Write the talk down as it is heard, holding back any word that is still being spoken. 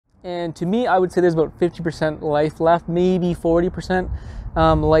and to me, I would say there's about 50% life left, maybe 40%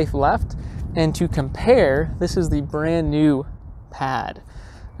 life left. And to compare, this is the brand new pad.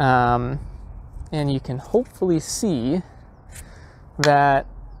 And you can hopefully see that,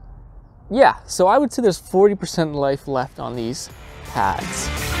 yeah, so I would say there's 40% life left on these pads.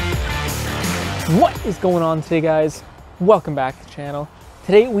 What is going on today, guys? Welcome back to the channel.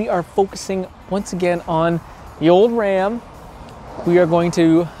 Today we are focusing once again on the old Ram. We are going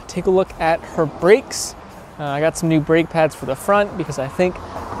to take a look at her brakes. I got some new brake pads for the front because I think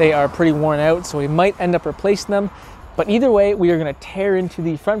they are pretty worn out, so we might end up replacing them. But either way, we are going to tear into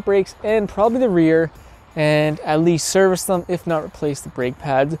the front brakes and probably the rear and at least service them, if not replace the brake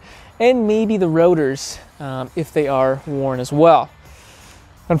pads, and maybe the rotors if they are worn as well.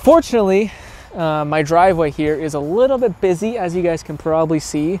 Unfortunately, my driveway here is a little bit busy, as you guys can probably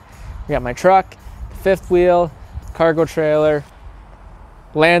see. We got my truck, fifth wheel, cargo trailer,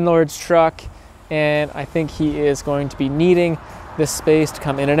 landlord's truck, and I think he is going to be needing this space to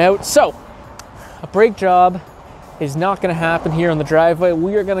come in and out. So a brake job is not going to happen here on the driveway.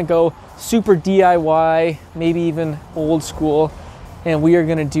 We are going to go super DIY, maybe even old school, and we are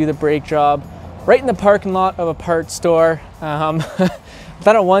going to do the brake job right in the parking lot of a parts store. I've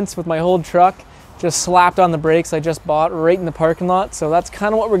done it once with my old truck, just slapped on the brakes I just bought right in the parking lot. So that's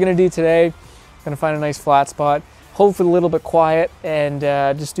kind of what we're going to do today. Going to find a nice flat spot, hopefully a little bit quiet, and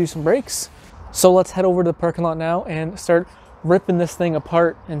just do some brakes. So let's head over to the parking lot now and start ripping this thing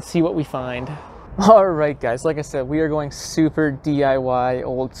apart and see what we find. All right, guys, like I said, we are going super DIY,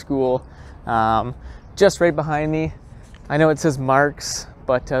 old school. Just right behind me, I know it says Marks,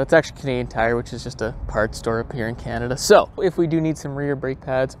 but it's actually Canadian Tire, which is just a parts store up here in Canada. So if we do need some rear brake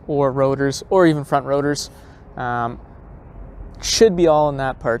pads or rotors or even front rotors, should be all in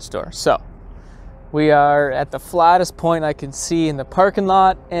that parts store. So we are at the flattest point I can see in the parking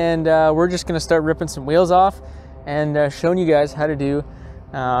lot, and we're just gonna start ripping some wheels off and showing you guys how to do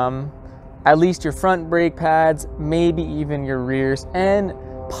at least your front brake pads, maybe even your rears, and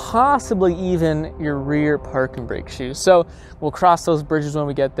possibly even your rear parking brake shoes. So we'll cross those bridges when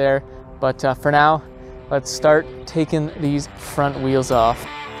we get there, but for now, let's start taking these front wheels off.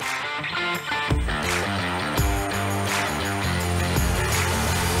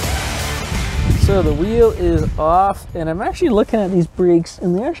 So the wheel is off, and I'm actually looking at these brakes,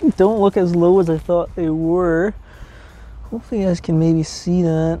 and they actually don't look as low as I thought they were. Hopefully you guys can maybe see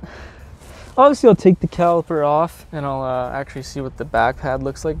that. Obviously I'll take the caliper off and I'll actually see what the back pad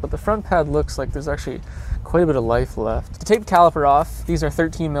looks like, but the front pad looks like there's actually quite a bit of life left. To take the caliper off, these are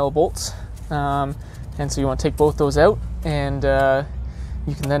 13 mil bolts, and so you want to take both those out, and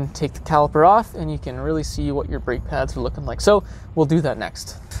you can then take the caliper off and you can really see what your brake pads are looking like. So we'll do that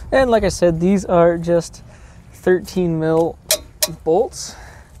next. And like I said, these are just 13 mil bolts,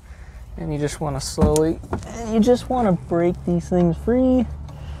 and you just want to slowly, and you just want to break these things free.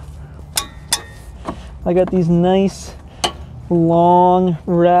 I got these nice long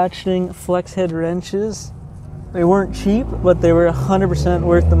ratcheting flex head wrenches. They weren't cheap, but they were 100%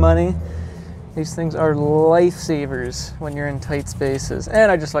 worth the money. These things are lifesavers when you're in tight spaces,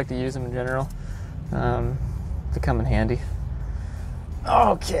 and I just like to use them in general. They come in handy.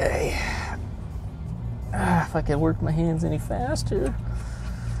 Okay. If I could work my hands any faster.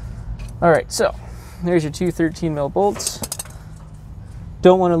 All right, so there's your two 13 mil bolts.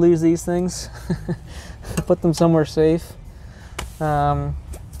 Don't want to lose these things. Put them somewhere safe. And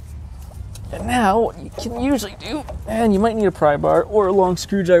now what you can usually do, and you might need a pry bar or a long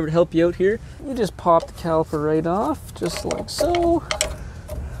screwdriver to help you out here, you just pop the caliper right off, just like so.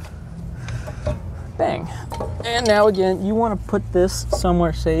 Bang. And now again, you want to put this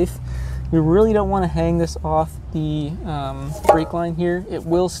somewhere safe. You really don't want to hang this off the brake line here. It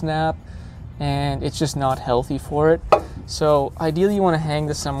will snap, and it's just not healthy for it. So ideally you want to hang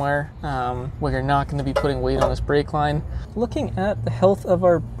this somewhere where you're not going to be putting weight on this brake line. Looking at the health of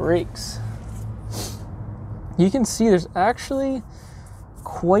our brakes, you can see there's actually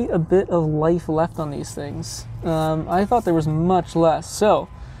quite a bit of life left on these things. I thought there was much less, so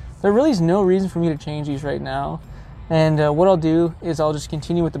there really is no reason for me to change these right now. And what I'll do is I'll just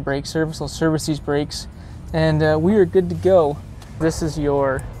continue with the brake service. I'll service these brakes, and we are good to go. This is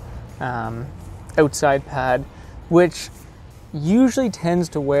your outside pad, which usually tends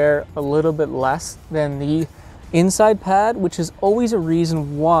to wear a little bit less than the inside pad, which is always a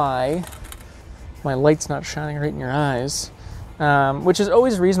reason why my light's not shining right in your eyes, which is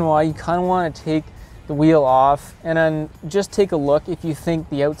always a reason why you kind of want to take the wheel off and then just take a look. If you think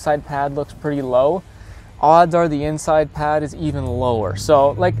the outside pad looks pretty low, odds are the inside pad is even lower.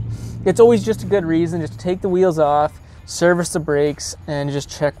 So like, it's always just a good reason just to take the wheels off, service the brakes and just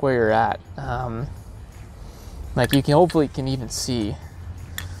check where you're at. Like you can hopefully can even see,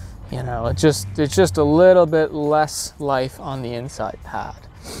 you know, it's just a little bit less life on the inside pad.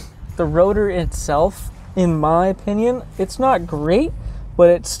 The rotor itself, in my opinion, it's not great, but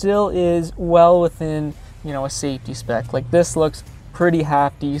it still is well within, you know, a safety spec. Like this looks pretty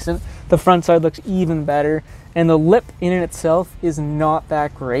half decent. The front side looks even better, and the lip in and itself is not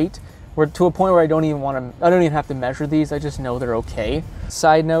that great. We're to a point where I don't even have to measure these. I just know they're okay.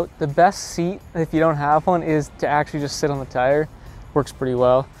 Side note, the best seat, if you don't have one, is to actually just sit on the tire. Works pretty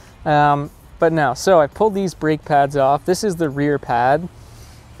well. But now, so I pulled these brake pads off. This is the rear pad,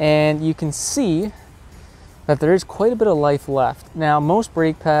 and you can see that there is quite a bit of life left. Now, most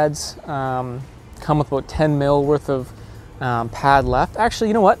brake pads come with about 10 mil worth of pad left. Actually,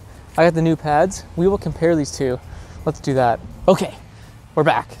 you know what? I got the new pads. We will compare these two. Let's do that. Okay, we're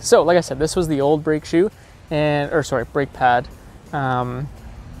back. So, like I said, this was the old brake shoe, brake pad. And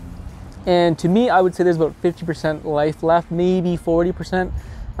to me, I would say there's about 50% life left, maybe 40%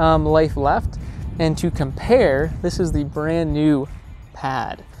 life left. And to compare, this is the brand new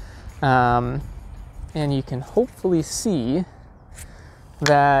pad. And you can hopefully see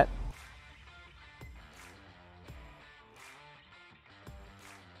that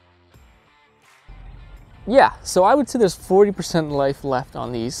yeah, so I would say there's 40% life left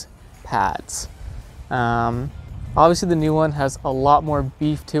on these pads. Obviously the new one has a lot more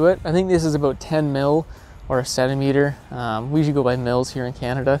beef to it. I think this is about 10 mil or a centimeter. We usually go by mils here in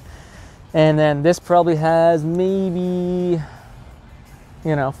Canada. And then this probably has maybe,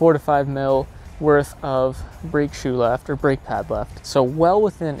 you know, 4 to 5 mil worth of brake shoe left, or brake pad left. So well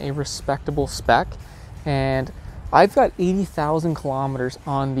within a respectable spec. And I've got 80,000 kilometers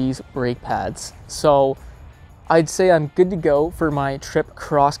on these brake pads. So I'd say I'm good to go for my trip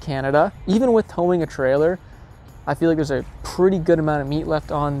across Canada. Even with towing a trailer, I feel like there's a pretty good amount of meat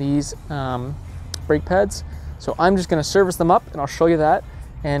left on these brake pads. So I'm just gonna service them up, and I'll show you that,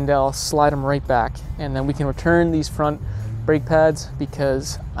 and I'll slide them right back. And then we can return these front brake pads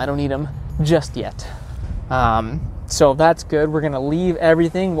because I don't need them just yet. So that's good. We're gonna leave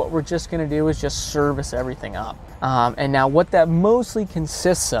everything. What we're just gonna do is just service everything up. And now what that mostly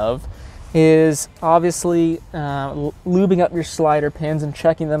consists of is obviously lubing up your slider pins and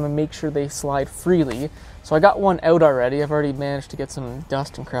checking them and make sure they slide freely. So I got one out already. I've already managed to get some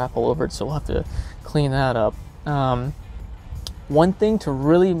dust and crap all over it, so we'll have to clean that up. One thing to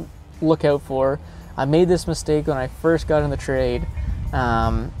really look out for, I made this mistake when I first got in the trade,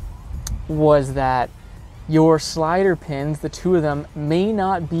 was that your slider pins, the two of them, may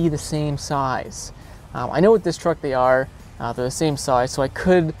not be the same size. I know with this truck they are, they're the same size, so I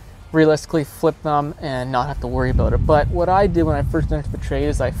could realistically flip them and not have to worry about it. But what I did when I first entered the trade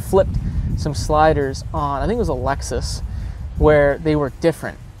is I flipped some sliders on, I think it was a Lexus, where they were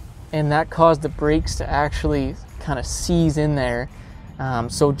different, and that caused the brakes to actually kind of seize in there.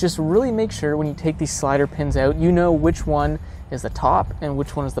 So just really make sure when you take these slider pins out, you know which one is the top and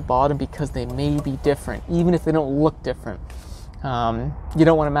which one is the bottom, because they may be different, even if they don't look different. You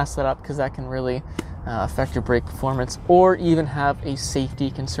don't want to mess that up, because that can really affect your brake performance, or even have a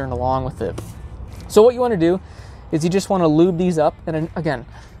safety concern along with it. So what you want to do is you just want to lube these up. And again,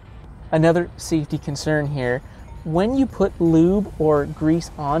 another safety concern here, when you put lube or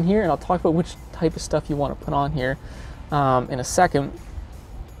grease on here, and I'll talk about which type of stuff you want to put on here in a second,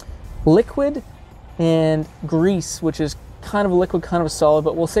 liquid and grease, which is kind of a liquid, kind of a solid,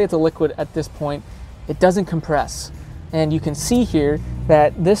 but we'll say it's a liquid at this point, it doesn't compress. And you can see here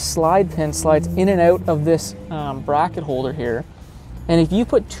that this slide pin slides in and out of this bracket holder here. And if you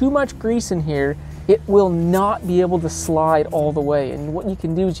put too much grease in here, it will not be able to slide all the way. And what you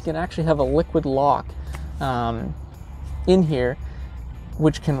can do is you can actually have a liquid lock in here,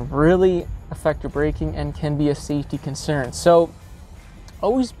 which can really affect your braking and can be a safety concern. So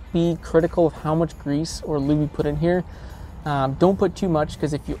always be critical of how much grease or lube you put in here. Don't put too much,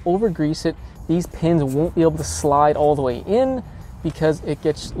 because if you over grease it, these pins won't be able to slide all the way in, because it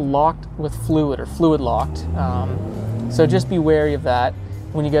gets locked with fluid, or fluid locked. So just be wary of that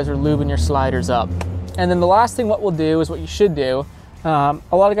when you guys are lubing your sliders up. And then the last thing what we'll do is what you should do. A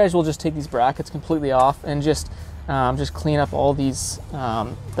lot of guys will just take these brackets completely off and just clean up all these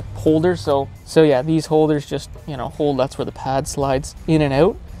the holders. So yeah, these holders just, you know, hold, that's where the pad slides in and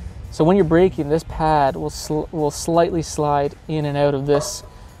out. So when you're braking, this pad will slightly slide in and out of this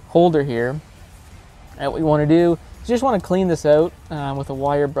holder here. And what you want to do is you just want to clean this out with a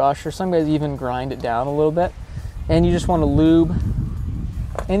wire brush, or some guys even grind it down a little bit. And you just want to lube,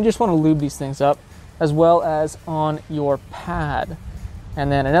 these things up, as well as on your pad.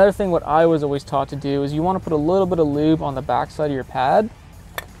 And then another thing, what I was always taught to do is you want to put a little bit of lube on the backside of your pad,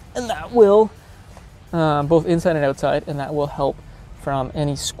 and that will, both inside and outside, and that will help from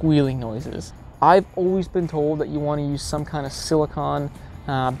any squealing noises. I've always been told that you want to use some kind of silicone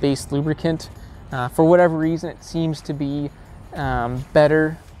based lubricant. For whatever reason, it seems to be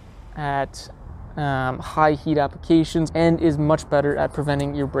better at high heat applications and is much better at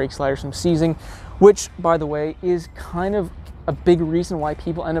preventing your brake sliders from seizing, which, by the way, is kind of a big reason why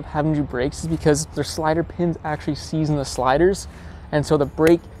people end up having new brakes, is because their slider pins actually seize in the sliders, and so the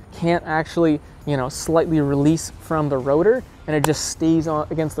brake can't actually, you know, slightly release from the rotor, and it just stays on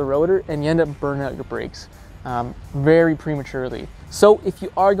against the rotor, and you end up burning out your brakes very prematurely. So if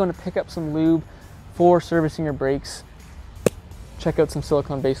you are going to pick up some lube for servicing your brakes, check out some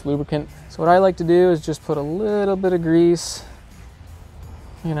silicone-based lubricant. So what I like to do is just put a little bit of grease,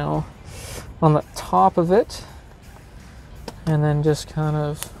 you know, on the top of it, and then just kind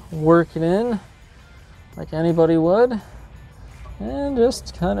of work it in like anybody would, and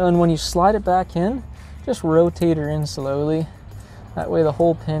just kind of, and when you slide it back in, just rotate her in slowly. That way the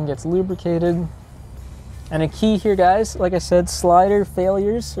whole pin gets lubricated. And a key here, guys, like I said, slider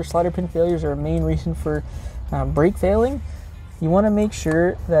failures or slider pin failures are a main reason for brake failing. You want to make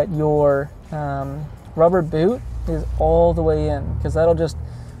sure that your rubber boot is all the way in, because that'll just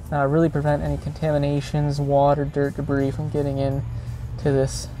really prevent any contaminations, water, dirt, debris from getting in to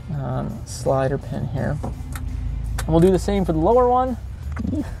this slider pin here. And we'll do the same for the lower one.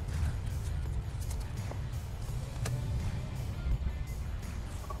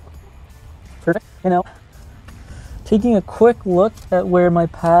 Perfect. You know, taking a quick look at where my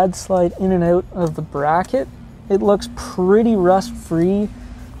pads slide in and out of the bracket, it looks pretty rust free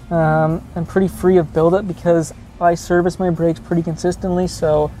and pretty free of buildup, because I service my brakes pretty consistently,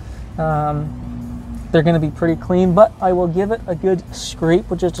 so they're going to be pretty clean. But I will give it a good scrape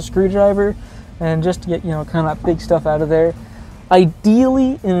with just a screwdriver, and just to get, you know, kind of that big stuff out of there.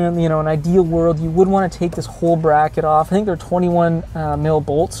 Ideally, in, you know, an ideal world, you would want to take this whole bracket off. I think they're 21 mil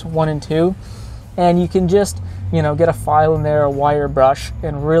bolts, 1 and 2, and you can just, you know, get a file in there, a wire brush,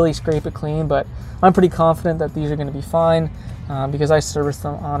 and really scrape it clean. But I'm pretty confident that these are going to be fine because I service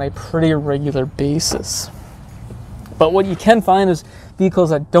them on a pretty regular basis. But what you can find is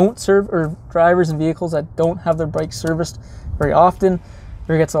vehicles that don't serve, or drivers and vehicles that don't have their brakes serviced very often,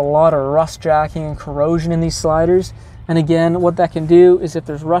 there gets a lot of rust jacking and corrosion in these sliders. And again, what that can do is, if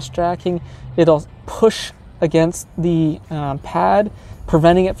there's rust jacking, it'll push against the pad,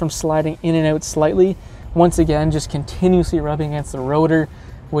 preventing it from sliding in and out slightly. Once again, just continuously rubbing against the rotor,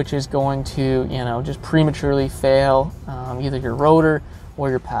 which is going to, you know, just prematurely fail either your rotor or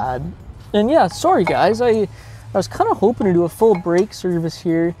your pad. And yeah, sorry guys, I was kind of hoping to do a full brake service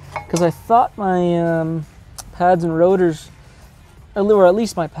here, because I thought my pads and rotors, or at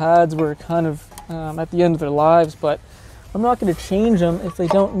least my pads, were kind of at the end of their lives, but I'm not going to change them if they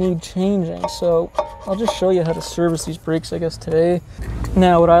don't need changing. So I'll just show you how to service these brakes, I guess, today.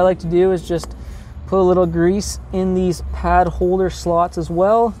 Now, what I like to do is just put a little grease in these pad holder slots as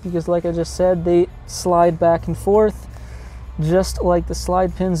well, because like I just said, they slide back and forth just like the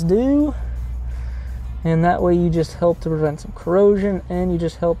slide pins do. And that way you just help to prevent some corrosion, and you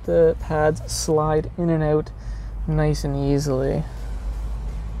just help the pads slide in and out nice and easily.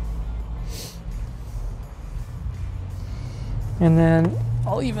 And then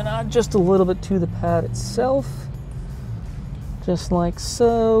I'll even add just a little bit to the pad itself, just like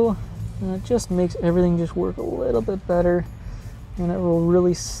so. And it just makes everything just work a little bit better, and it will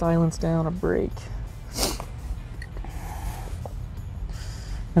really silence down a brake.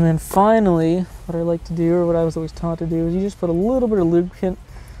 And then finally, what I like to do, or what I was always taught to do, is you just put a little bit of lubricant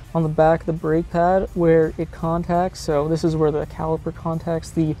on the back of the brake pad where it contacts. So this is where the caliper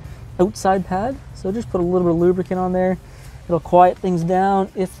contacts the outside pad. So just put a little bit of lubricant on there. It'll quiet things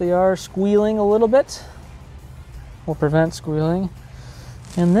down if they are squealing a little bit, or prevent squealing.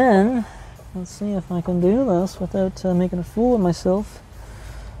 And then, let's see if I can do this without making a fool of myself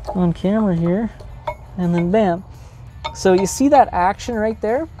on camera here. And then bam. So you see that action right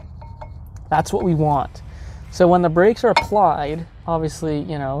there? That's what we want. So when the brakes are applied, obviously,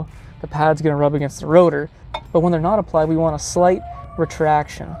 you know, the pad's going to rub against the rotor. But when they're not applied, we want a slight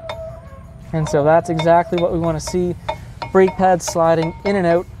retraction. And so that's exactly what we want to see. Brake pads sliding in and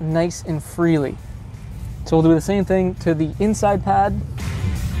out nice and freely. So we'll do the same thing to the inside pad.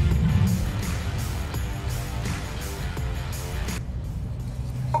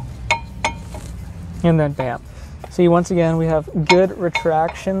 And then bam. See, once again, we have good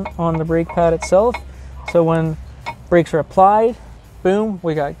retraction on the brake pad itself. So when brakes are applied, boom,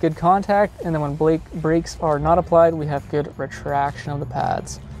 we got good contact, and then when brakes are not applied, we have good retraction of the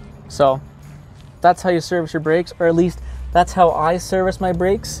pads. So that's how you service your brakes, or at least that's how I service my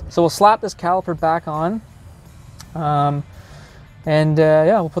brakes. So we'll slap this caliper back on, yeah,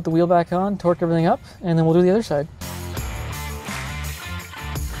 we'll put the wheel back on, torque everything up, and then we'll do the other side.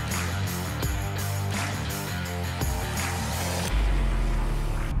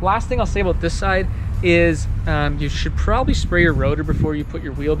 Last thing I'll say about this side is you should probably spray your rotor before you put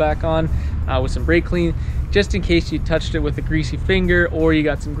your wheel back on with some brake clean, just in case you touched it with a greasy finger or you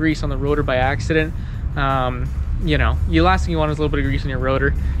got some grease on the rotor by accident. You know, the last thing you want is a little bit of grease on your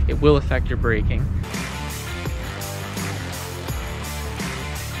rotor. It will affect your braking.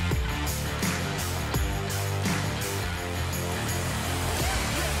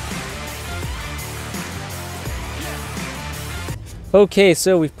 Okay,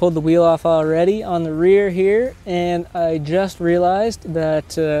 so we've pulled the wheel off already on the rear here, and I just realized that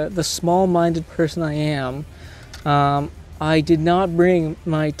the small-minded person I am, I did not bring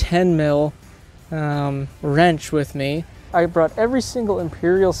my 10 mil wrench with me. I brought every single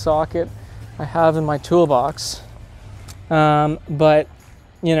imperial socket I have in my toolbox, but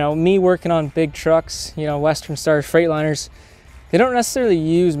you know, me working on big trucks, you know, Western Stars, Freightliners, they don't necessarily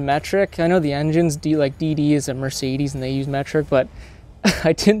use metric. I know the engines, like DD is a Mercedes and they use metric, but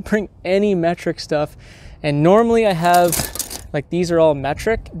I didn't bring any metric stuff. And normally I have, like, these are all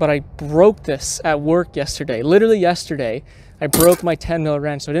metric, but I broke this at work yesterday. Literally yesterday, I broke my 10 mil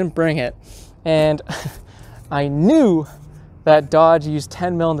wrench, so I didn't bring it. And I knew that Dodge used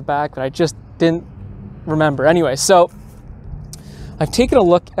 10 mil in the back, but I just didn't remember. Anyway, so I've taken a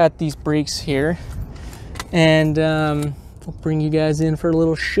look at these brakes here, and I'll bring you guys in for a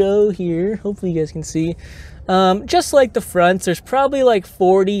little show here. Hopefully you guys can see. Just like the fronts, there's probably like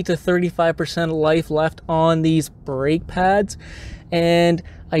 40 to 35% life left on these brake pads. And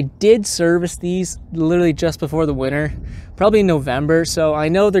I did service these literally just before the winter, probably in November. So I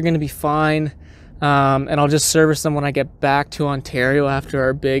know they're going to be fine. And I'll just service them when I get back to Ontario after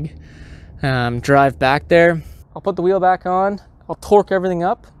our big drive back there. I'll put the wheel back on. I'll torque everything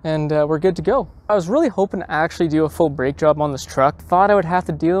up, and we're good to go. I was really hoping to actually do a full brake job on this truck. Thought I would have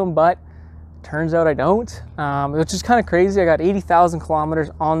to do them, but turns out I don't, which is kind of crazy. I got 80,000 kilometers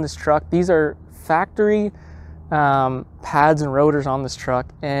on this truck. These are factory pads and rotors on this truck,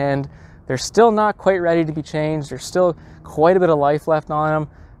 and they're still not quite ready to be changed. There's still quite a bit of life left on them.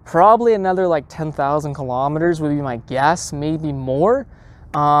 Probably another like 10,000 kilometers would be my guess, maybe more.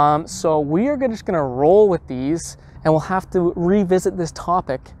 So we are just gonna roll with these, and we'll have to revisit this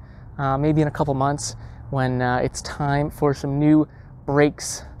topic maybe in a couple months when it's time for some new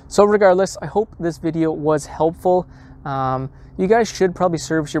brakes. So regardless, I hope this video was helpful. You guys should probably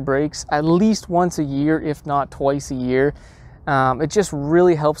service your brakes at least once a year, if not twice a year. It just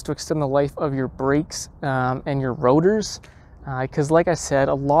really helps to extend the life of your brakes and your rotors. Because like I said,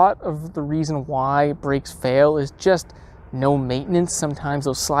 a lot of the reason why brakes fail is just no maintenance. Sometimes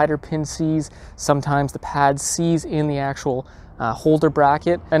those slider pins seize, sometimes the pad seize in the actual holder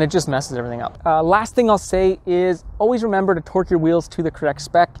bracket, and it just messes everything up. Last thing I'll say is always remember to torque your wheels to the correct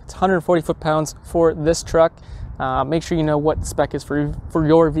spec. It's 140 foot-pounds for this truck. Make sure you know what the spec is for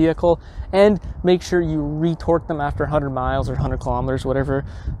your vehicle, and make sure you re-torque them after 100 miles or 100 kilometers, whatever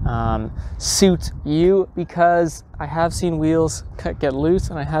suits you, because I have seen wheels get loose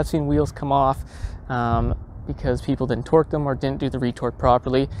and I have seen wheels come off because people didn't torque them or didn't do the re-torque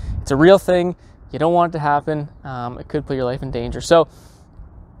properly. It's a real thing. You don't want it to happen. It could put your life in danger. So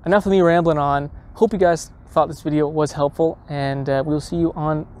enough of me rambling on. Hope you guys thought this video was helpful, and we'll see you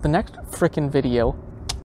on the next frickin' video.